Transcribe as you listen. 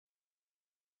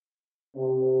I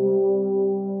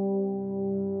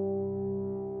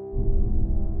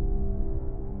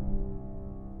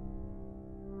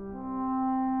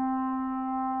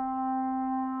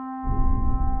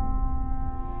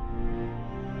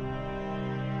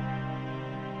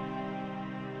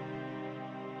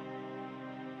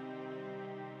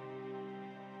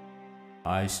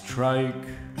strike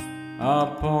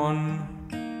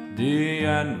upon the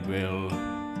anvil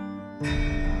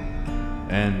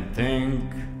and think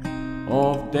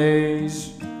of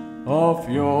days of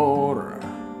yore,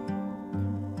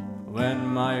 when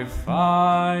my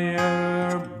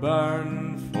fire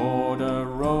burned for the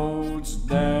roads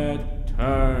that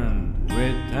turned,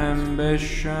 with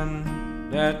ambition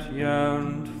that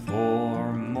yearned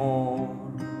for more.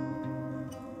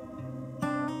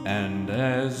 And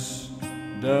as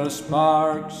the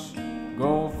sparks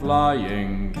go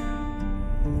flying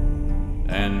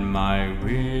and my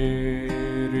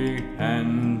weary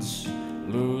hands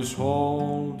lose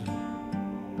hold,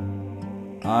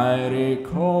 I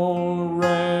recall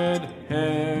red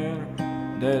hair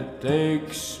that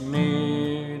takes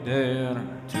me there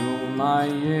to my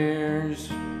years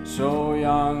so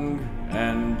young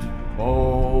and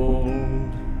bold.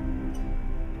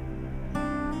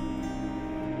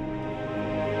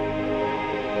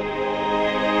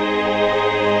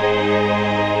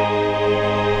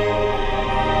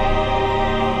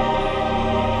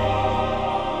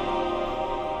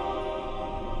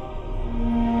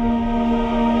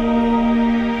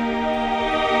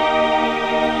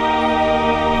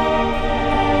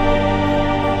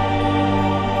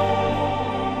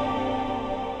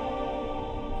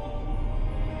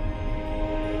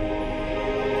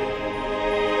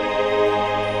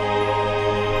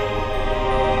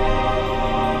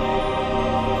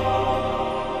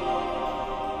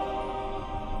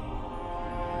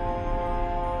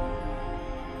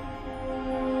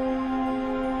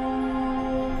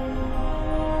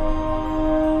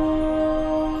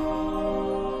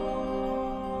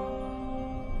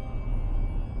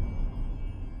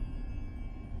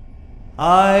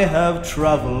 I have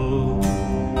traveled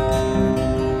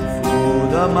through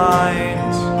the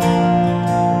mines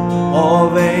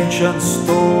of ancient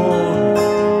stone,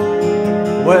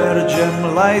 where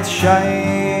gem lights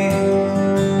shine,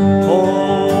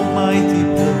 almighty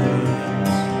pillars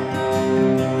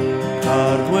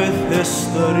carved with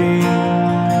history,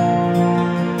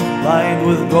 lined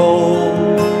with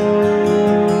gold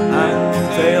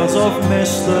and tales of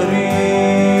mystery.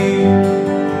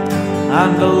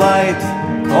 And the light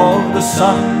of the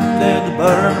sun did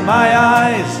burn my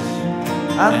eyes,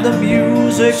 and the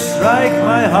music strike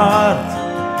my heart.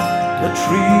 The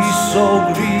trees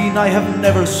so green I have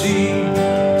never seen,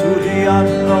 to the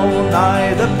unknown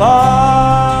I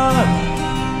depart.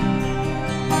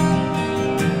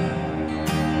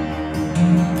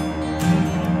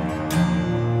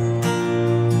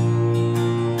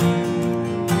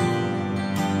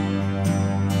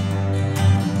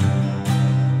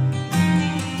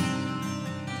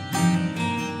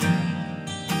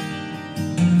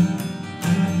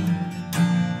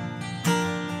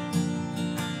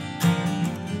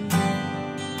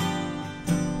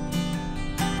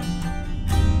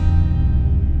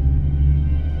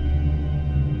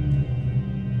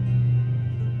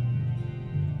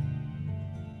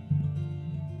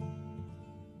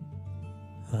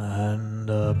 And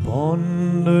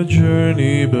upon the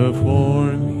journey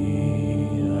before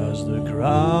me, as the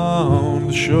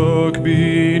ground shook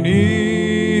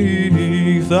beneath,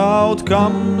 out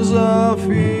comes a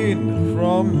fiend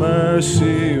from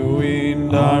mercy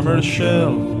weaned, armored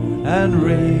shell and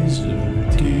razor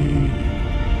teeth.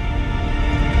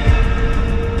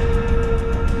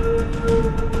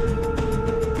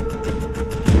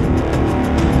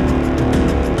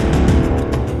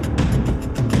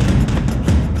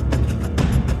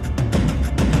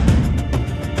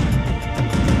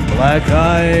 Black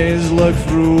eyes look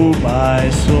through my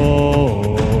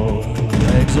soul,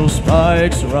 legs of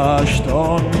spikes rushed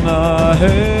on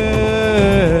ahead,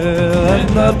 and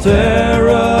the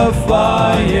terrifying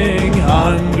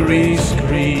hungry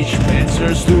screech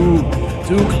pincers to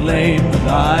claim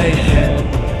thy head.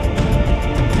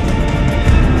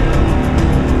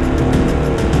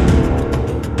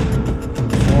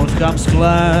 Forth comes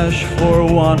clash for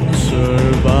one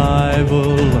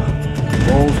survival.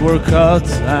 Both were cut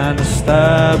and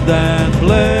stabbed and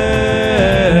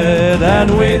bled,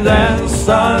 and we danced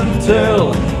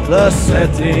until the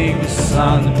setting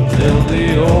sun, till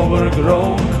the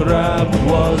overgrown crab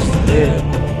was dead.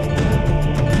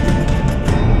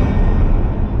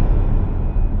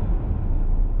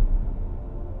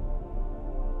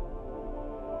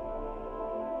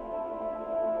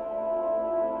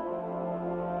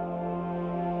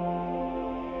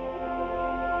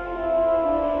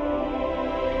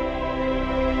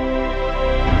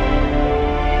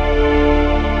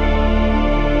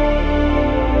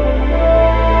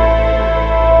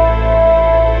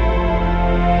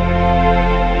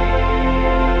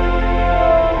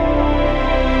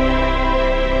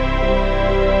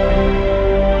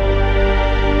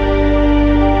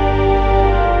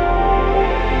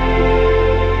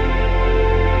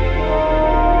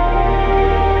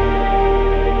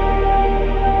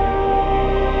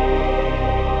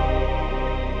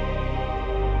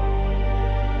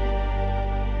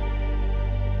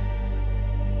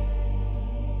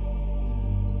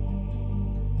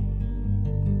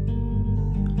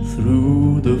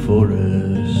 Through the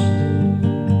forest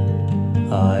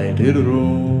I did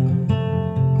roam.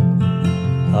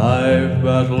 I've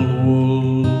battled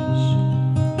wolves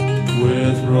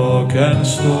with rock and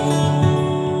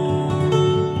stone,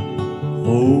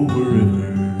 over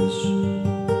rivers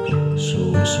so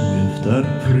swift and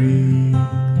free.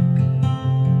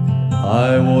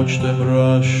 I watched them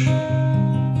rush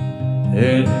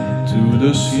into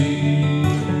the sea,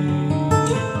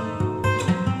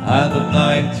 and the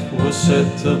night was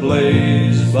set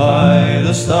ablaze by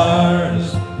the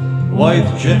stars,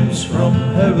 white gems from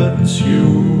heaven's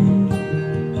hue.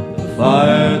 The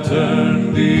fire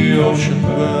turned the ocean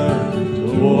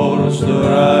burn towards the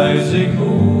rising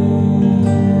moon.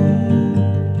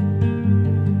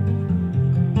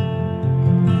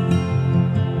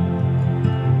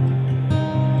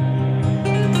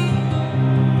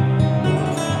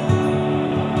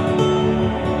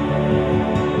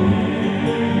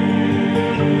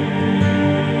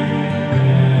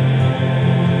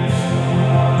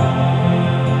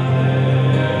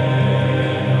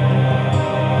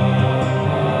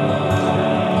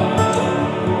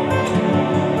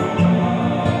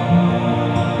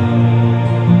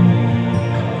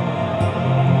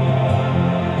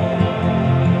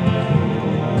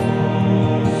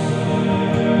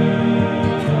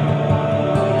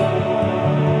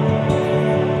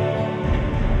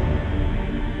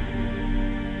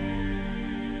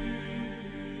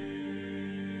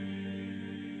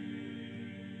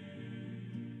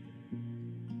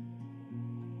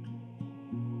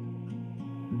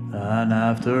 And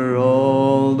after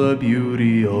all the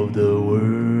beauty of the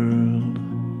world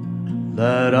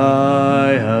that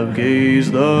I have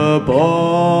gazed upon,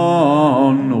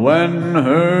 when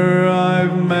her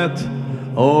I've met,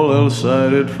 all else I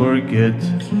did forget.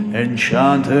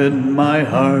 Enchanted my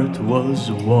heart was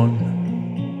won.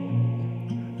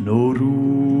 No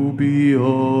ruby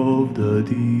of the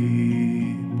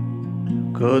deep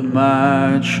could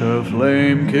match her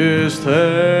flame-kissed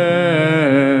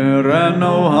hair, and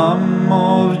no hum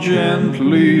of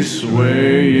gently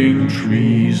swaying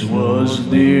trees was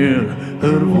near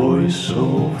her voice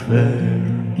so fair.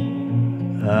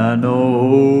 And no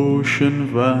ocean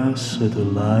vast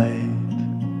satellite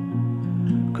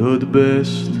could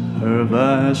best her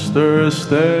vaster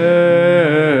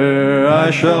stare.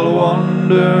 I shall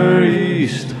wander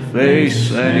east,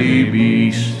 face any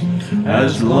beast,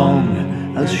 as long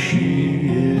as she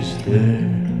is there.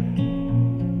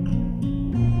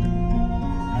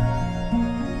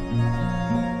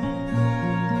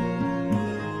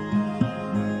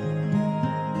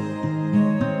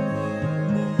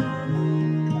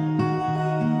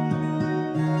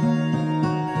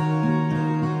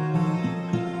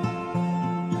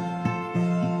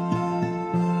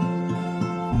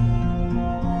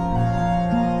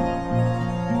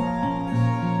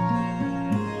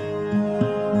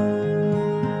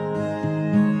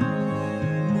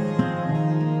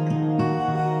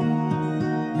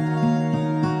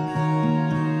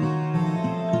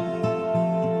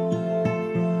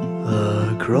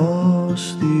 Across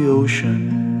the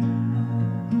oceans,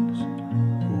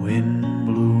 wind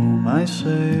blew my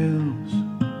sails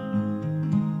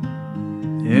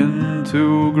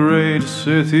into great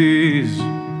cities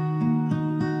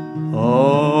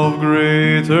of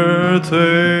greater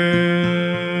tales.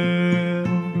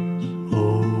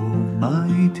 Oh,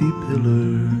 mighty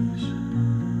pillars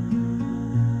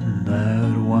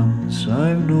that once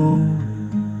I've known,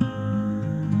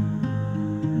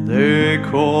 they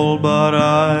call, but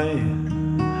I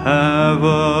have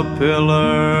a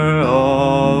pillar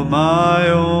of my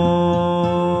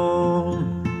own.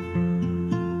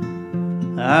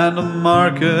 And the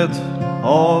market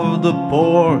of the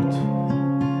port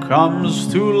comes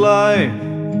to life.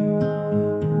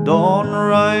 Dawn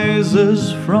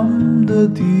rises from the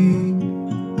deep,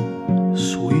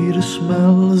 sweet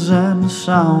smells and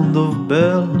sound of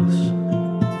bells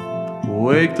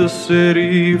wake the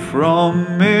city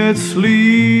from its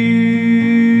sleep.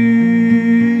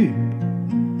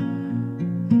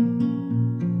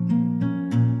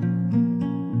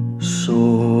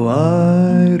 So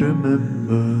I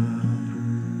remember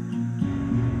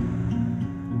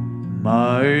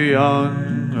my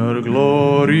younger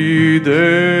glory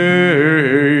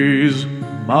days,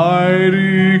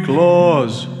 mighty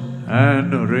claws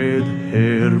and red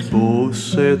hair both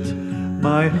set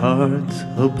my heart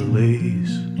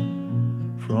ablaze.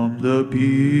 From the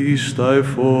beast I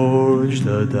forged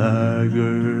a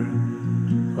dagger,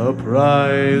 a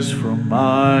prize from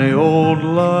my old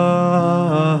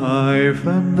life,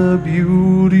 and the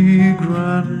beauty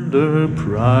grander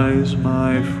prize,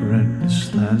 my friend,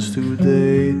 stands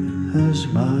today as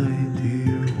my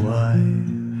dear